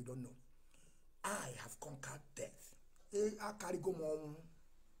something you don't know. I have conquered death. I carry go mom.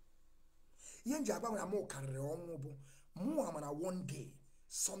 One day,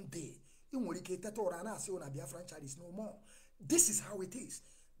 someday, Biafran child is no more. This is how it is.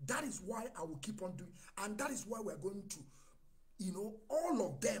 That is why I will keep on doing, and that is why we're going to, you know, all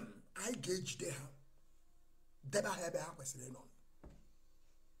of them, I gauge them.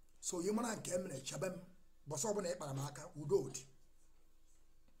 So you man came in a chabem, but someone ate Paramaka, who do.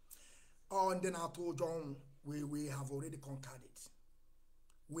 Oh, and then I told John, we have already conquered it.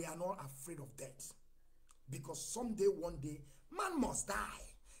 We are not afraid of death. Because someday, one day, man must die.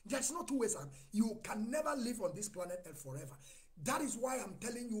 There's no two ways. You can never live on this planet Earth forever. That is why I'm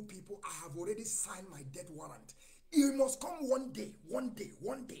telling you people, I have already signed my death warrant. It must come one day, one day,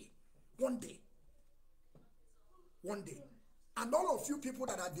 one day, one day, one day. And all of you people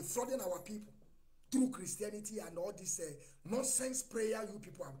that are defrauding our people through Christianity and all this nonsense prayer you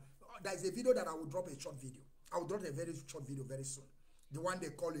people have. There is a video that I will drop, a short video. I will drop a very short video very soon. The one they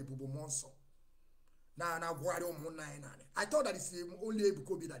call a Bubu Monso. I thought that it's only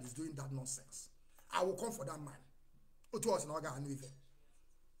Ebukobi that is doing that nonsense. I will come for that man.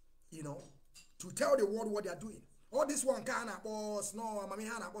 You know, to tell the world what they are doing. All this one can boss no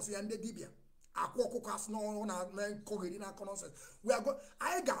mamihana boss and the dibia. Aquacokas no man coherina nonsense. We are going.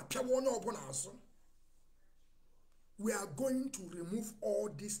 I got Piawono upon us. We are going to remove all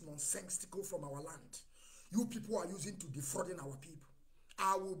this nonsensical from our land. You people are using to defrauding our people.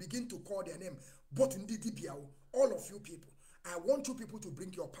 I will begin to call their name. But in DDBA, all of you people, I want you people to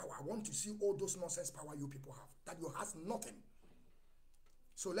bring your power. I want to see all those nonsense power you people have. That you has nothing.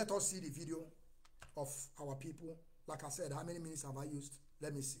 So let us see the video of our people. Like I said, how many minutes have I used?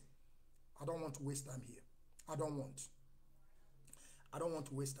 Let me see. I don't want to waste time here. I don't want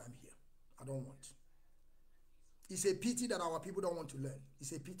to waste time here. I don't want. It's a pity that our people don't want to learn.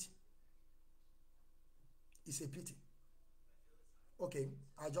 It's a pity. It's a pity. Okay,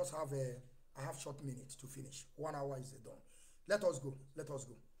 I just have I have short minutes to finish. 1 hour is done. Let us go. Let us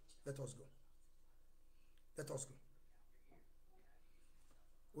go. Let us go. Let us go.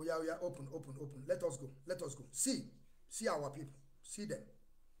 Oh yeah, open. Let us go. Let us go. See our people. See them.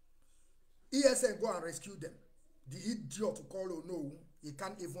 ESN go and rescue them. The idiot to call oh no, he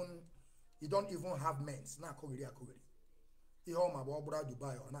don't even have men's. Na kogiri. He home about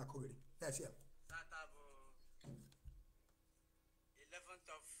Dubai or na kogiri. That's here.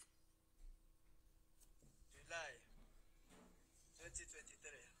 11th of July 2023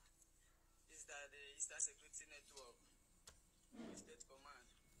 is that the Eastern Security Network State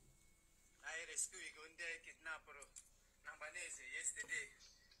Command. I rescued Gonde kidnapper Nambanese yesterday.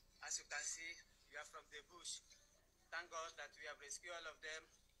 As you can see, we are from the bush. Thank God that we have rescued all of them.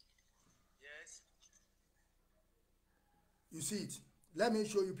 Yes. You see it. Let me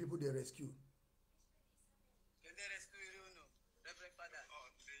show you people they rescue. Can they rescue you? No, Reverend Father. Oh,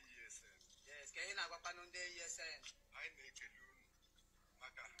 yes. Yes. Can you not go on the ESN? I make a loon.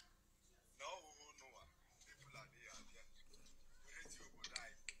 Maka. No, people are there. We let you go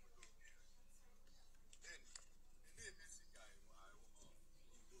die. Then, the name is guy.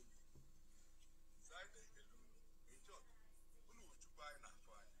 So I make a loon. Enjoy. Who would you buy now?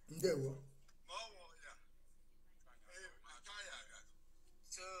 There we go.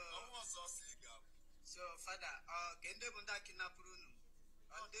 So, Father, can they go back in Napurunu?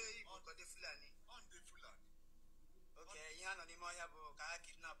 On the Fulani? On the Fulani. Okay, you have no more about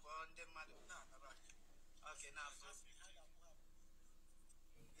kidnap on the mother. Okay, now, it's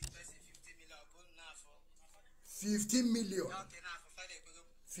 50 million. 15 million. Okay, now,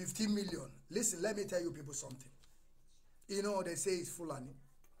 15 million. Listen, let me tell you people something. You know, they say it's Fulani.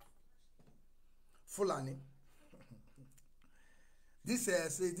 Fulani. This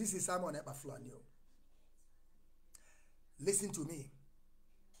is Simon Epa Fulani. Listen to me.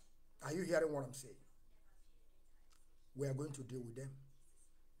 Are you hearing what I'm saying? We are going to deal with them.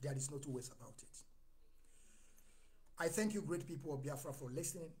 There is no two ways about it. I thank you, great people of Biafra, for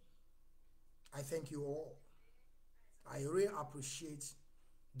listening. I thank you all. I really appreciate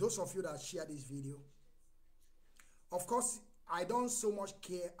those of you that share this video. Of course, I don't so much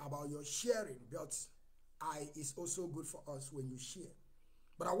care about your sharing, but it's also good for us when you share.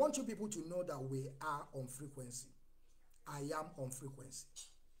 But I want you people to know that we are on frequency. I am on frequency.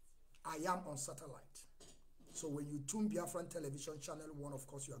 I am on satellite. So when you tune Biafran television channel 1, of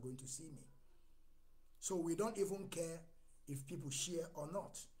course, you are going to see me. So we don't even care if people share or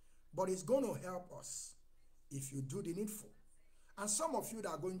not. But it's going to help us if you do the needful. And some of you that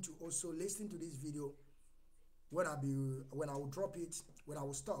are going to also listen to this video, when I will drop it, when I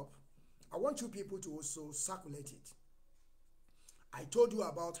will stop, I want you people to also circulate it. I told you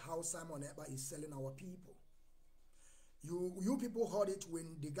about how Simon Ekpa is selling our people. You people heard it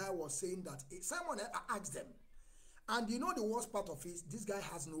when the guy was saying that Simon Ekpa asked them. And you know the worst part of it, this guy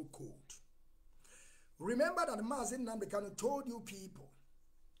has no code. Remember that Mazi Nwachineke told you people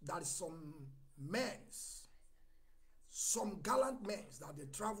that some men, some gallant men that they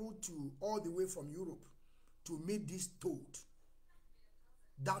traveled to all the way from Europe to meet this toad,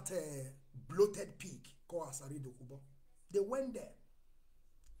 that bloated pig called Asari Dokubo. They went there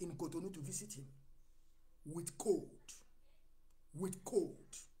in Cotonou to visit him with cold. With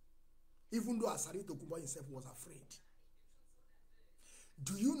cold. Even though Asari Dokubo himself was afraid.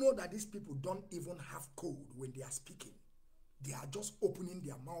 Do you know that these people don't even have code when they are speaking? They are just opening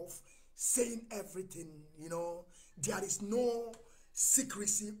their mouth, saying everything, you know. There is no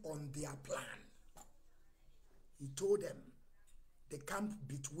secrecy on their plan. He told them the camp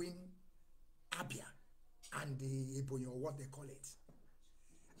between Abia and the Ebonyi, or what they call it.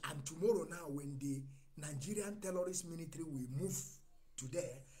 And tomorrow now, when the Nigerian terrorist military will move to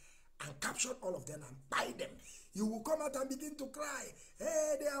there and capture all of them and buy them, you will come out and begin to cry.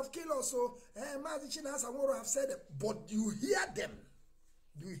 Hey, they have killed us. So, Mazi Nwachineke have said it. But you hear them.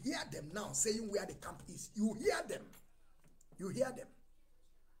 You hear them now saying where the camp is. You hear them. You hear them.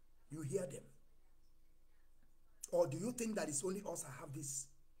 You hear them. Or do you think that it's only us that have this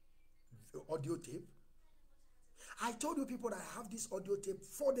audio tape? I told you people that I have this audio tape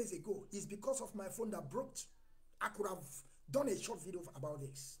 4 days ago. It's because of my phone that broke. I could have done a short video about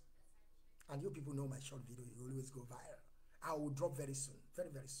this. And you people know my short video, you always go viral. I will drop very soon. Very,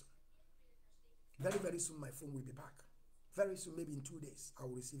 very soon. Very, very soon my phone will be back. Very soon, maybe in 2 days, I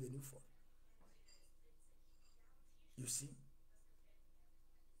will receive a new phone. You see?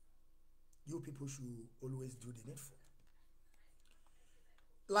 You people should always do the needful.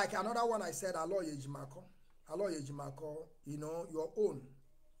 Like another one I said, Alo Yejimako. Alo Yejimako, you know, your own.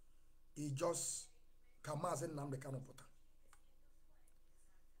 He just Mazi Nnamdi Kanu.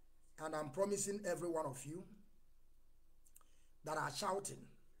 And I'm promising every one of you that are shouting,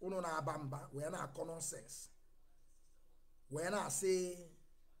 Uno na bamba, we are not common sense. We are not say,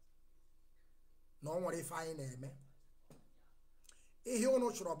 no one if I name.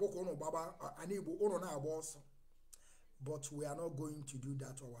 But we are not going to do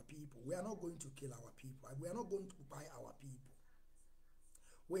that to our people. We are not going to kill our people. We are not going to buy our people.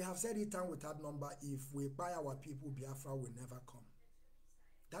 We have said it time without number, if we buy our people, Biafra will never come.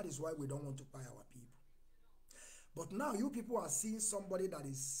 That is why we don't want to buy our people. But now you people are seeing somebody that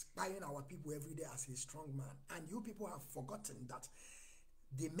is buying our people every day as a strong man. And you people have forgotten that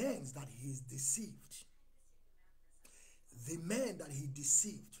the men that he is deceived, the men that he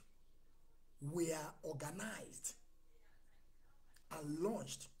deceived were organized and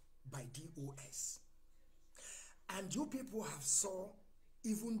launched by DOS. And you people have saw,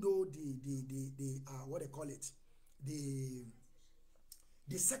 even though the what they call it,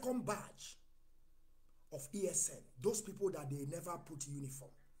 the second batch of ESN, those people that they never put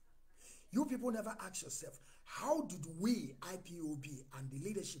uniform. You people never ask yourself, how did we, IPOB and the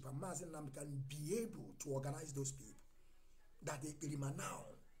leadership of Mazi Nwachineke can be able to organize those people that the Irima now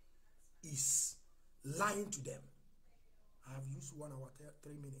is lying to them? I have used 1 hour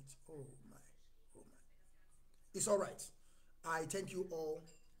 3 minutes. Oh my, oh my. It's all right. I thank you all,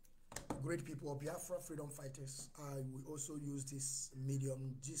 great people of Biafra, freedom fighters. I will also use this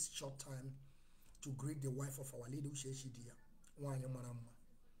medium, this short time, to greet the wife of our leader, Sheshidia.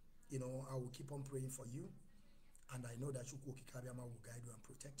 You know, I will keep on praying for you, and I know that Chukwu Kikabiama will guide you and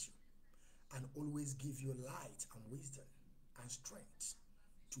protect you, and always give you light and wisdom and strength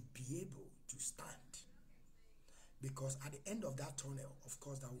to be able to stand. Because at the end of that tunnel, of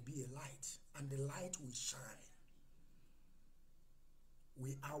course, there will be a light, and the light will shine.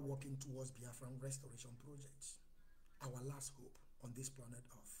 We are working towards Biafran Restoration Project, our last hope on this planet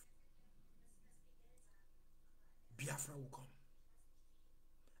Earth. Biafra will come,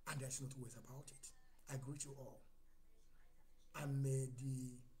 and there's no two ways about it. I greet you all, and may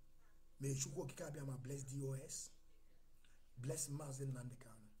Chukwu Kikabiama bless DOS, bless Mazi Nnamdi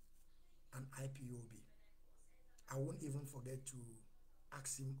Kanu, and IPOB. I won't even forget to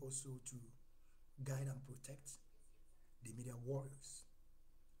ask him also to guide and protect the media warriors,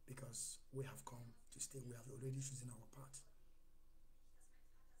 because we have come to stay. We have already chosen our part.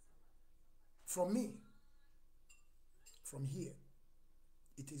 From me, from here,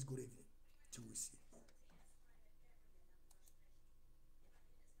 it is good evening till we see.